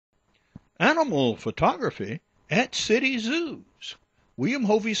Animal Photography at City Zoos. William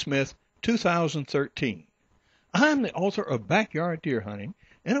Hovey Smith, 2013. I'm the author of Backyard Deer Hunting,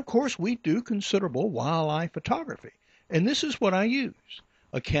 and of course we do considerable wildlife photography. And this is what I use: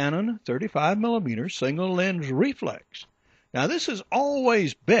 a Canon 35mm single-lens reflex. Now this is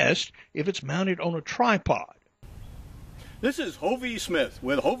always best if it's mounted on a tripod. This is Hovey Smith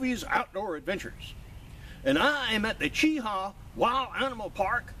with Hovey's Outdoor Adventures, and I am at the Cheehaw Wild Animal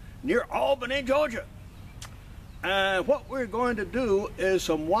Park near Albany, Georgia. And what we're going to do is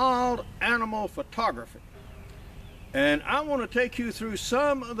some wild animal photography. And I want to take you through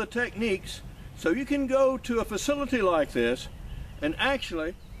some of the techniques so you can go to a facility like this and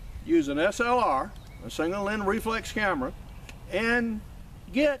actually use an SLR, a single-lens reflex camera, and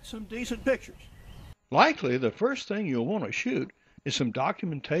get some decent pictures. Likely the first thing you'll want to shoot is some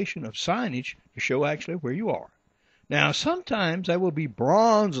documentation of signage to show actually where you are. Now sometimes there will be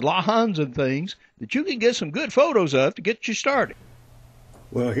bronze lawns and things that you can get some good photos of to get you started.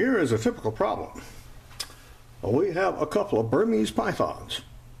 Well, here is a typical problem. We have a couple of Burmese pythons,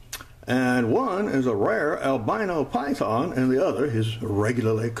 and one is a rare albino python and the other is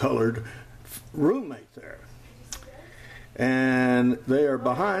regularly colored roommate there. And they are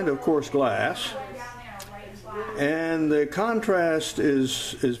behind, of course, glass, and the contrast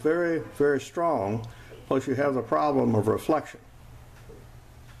is very, very strong. Plus you have the problem of reflection.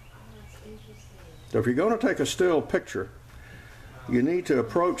 So if you're going to take a still picture, you need to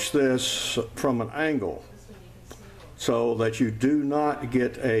approach this from an angle so that you do not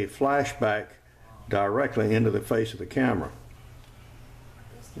get a flashback directly into the face of the camera.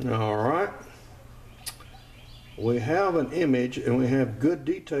 All right. We have an image and we have good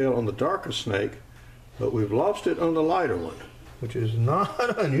detail on the darker snake, but we've lost it on the lighter one, which is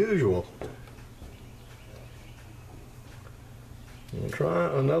not unusual. We'll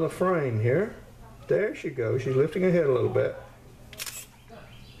try another frame here. There she goes. She's lifting her head a little bit.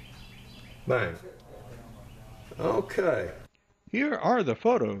 Bang. Okay. Here are the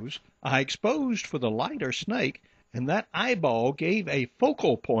photos I exposed for the lighter snake, and that eyeball gave a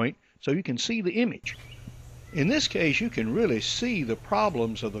focal point so you can see the image. In this case, you can really see the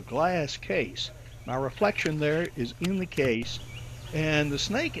problems of the glass case. My reflection there is in the case, and the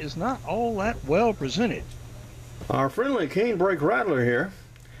snake is not all that well presented. Our friendly canebrake rattler here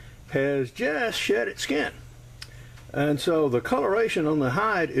has just shed its skin, and so the coloration on the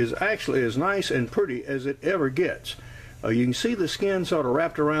hide is actually as nice and pretty as it ever gets. You can see the skin sort of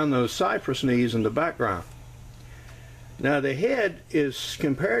wrapped around those cypress knees in the background. Now the head is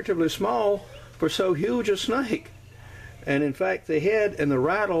comparatively small for so huge a snake, and in fact the head and the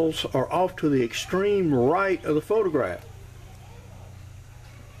rattles are off to the extreme right of the photograph,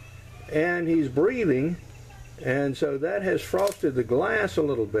 and he's breathing. And so that has frosted the glass a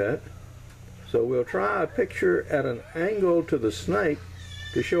little bit. So we'll try a picture at an angle to the snake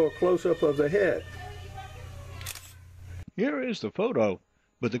to show a close-up of the head. Here is the photo,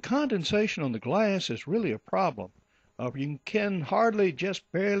 but the condensation on the glass is really a problem. You can hardly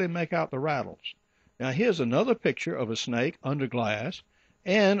just barely make out the rattles. Now here's another picture of a snake under glass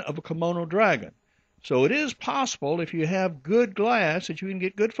and of a kimono dragon. So it is possible, if you have good glass, that you can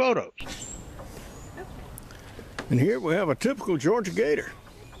get good photos. And here we have a typical Georgia gator.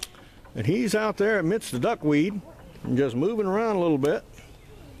 And he's out there amidst the duckweed and just moving around a little bit.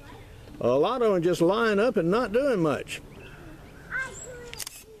 A lot of them just lying up and not doing much.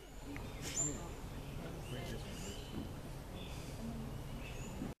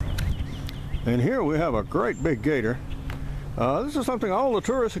 And here we have a great big gator. This is something all the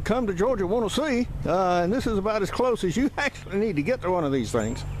tourists that come to Georgia want to see. And this is about as close as you actually need to get to one of these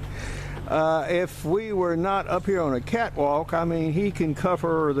things. If we were not up here on a catwalk, I mean, he can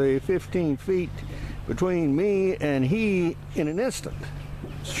cover the 15 feet between me and he in an instant,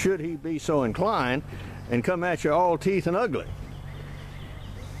 should he be so inclined, and come at you all teeth and ugly.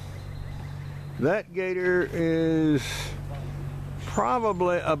 That gator is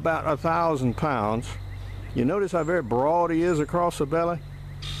probably about 1,000 pounds. You notice how very broad he is across the belly?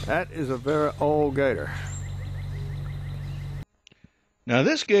 That is a very old gator. Now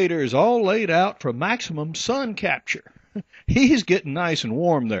this gator is all laid out for maximum sun capture. He's getting nice and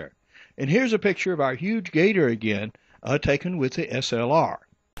warm there. And here's a picture of our huge gator again, taken with the SLR.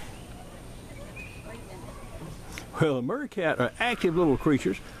 Well, the meerkat are active little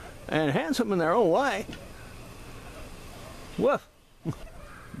creatures and handsome in their own way. Woof.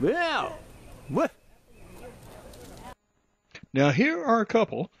 Yeah. Woof. Now here are a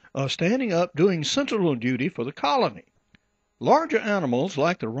couple standing up doing sentinel duty for the colony. Larger animals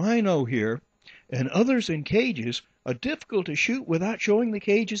like the rhino here and others in cages are difficult to shoot without showing the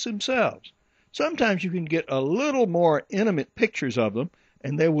cages themselves. Sometimes you can get a little more intimate pictures of them,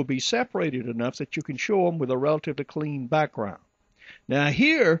 and they will be separated enough that you can show them with a relatively clean background. Now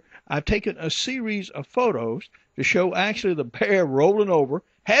here, I've taken a series of photos to show actually the bear rolling over,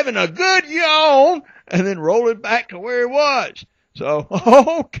 having a good yawn, and then rolling back to where he was. So,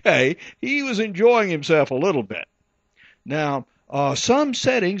 okay, he was enjoying himself a little bit. Now, some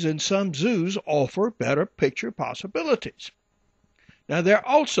settings in some zoos offer better picture possibilities. Now, there are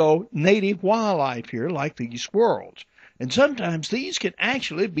also native wildlife here, like these squirrels, and sometimes these can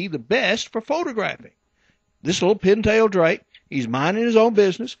actually be the best for photographing. This little pintail drake, he's minding his own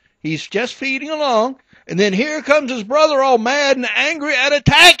business. He's just feeding along, and then here comes his brother all mad and angry at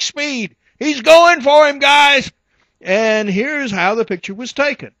attack speed. He's going for him, guys. And here's how the picture was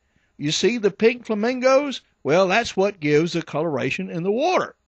taken. You see the pink flamingos? Well, that's what gives the coloration in the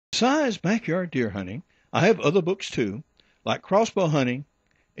water. Besides backyard deer hunting, I have other books too, like crossbow hunting,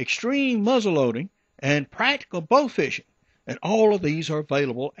 extreme muzzleloading, and practical bow fishing. And all of these are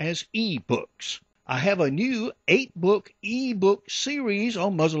available as e-books. I have a new 8-book e-book series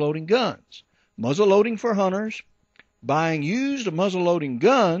on muzzleloading guns. Muzzleloading for hunters, buying used muzzleloading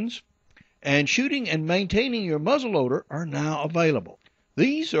guns, and shooting and maintaining your muzzleloader are now available.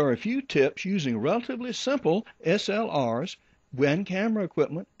 These are a few tips using relatively simple SLRs, and camera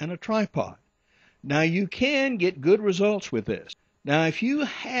equipment, and a tripod. Now you can get good results with this. Now if you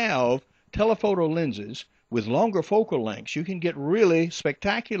have telephoto lenses with longer focal lengths, you can get really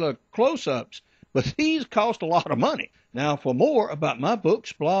spectacular close-ups, but these cost a lot of money. Now for more about my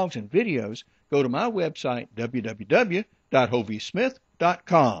books, blogs, and videos, go to my website,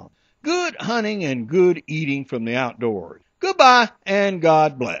 www.hoviesmith.com. Good hunting and good eating from the outdoors. Goodbye and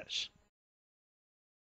God bless.